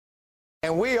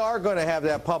And we are going to have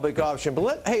that public option.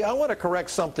 But hey, I want to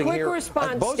correct something Quick here.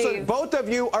 response, Steve. Both of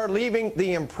you are leaving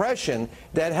the impression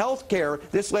that health care,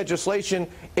 this legislation,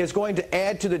 is going to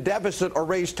add to the deficit or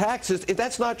raise taxes.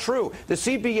 That's not true. The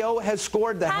CBO has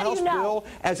scored the House bill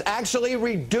as actually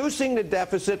reducing the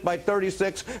deficit by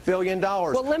 $36 billion.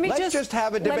 Well, let's just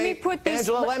have a debate.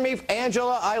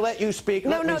 Angela, I let you speak.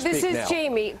 No, this is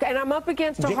Jamie, and I'm up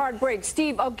against a hard break.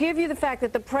 Steve, I'll give you the fact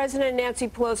that the President and Nancy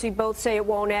Pelosi both say it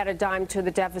won't add a dime to the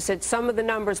deficit. Some of the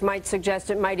numbers might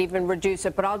suggest it might even reduce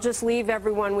it, but I'll just leave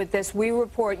everyone with this. We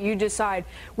report, you decide.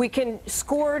 We can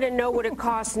score it and know what it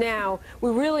costs now.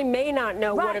 We really may not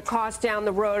know what it costs down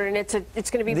the road, and it's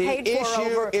going to be paid for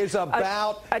over the issue is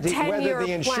about whether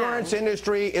the insurance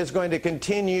industry is going to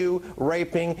continue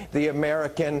raping the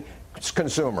American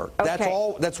consumer.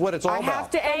 Okay. That's what it's all about. I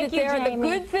have to end it there. The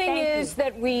good thing is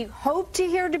that we hope to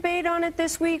hear debate on it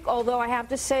this week, although I have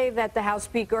to say that the House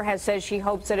Speaker has said she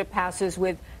hopes that it passes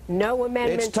with no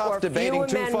amendments it's tough or debating few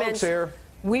two amendments. folks here.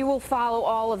 We will follow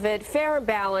all of it, fair and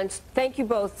balanced. Thank you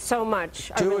both so much.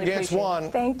 Two against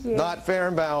one. Thank you. Not fair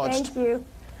and balanced. Thank you.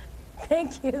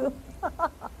 Thank you. All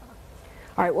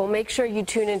right, well, make sure you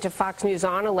tune into Fox News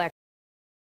on election.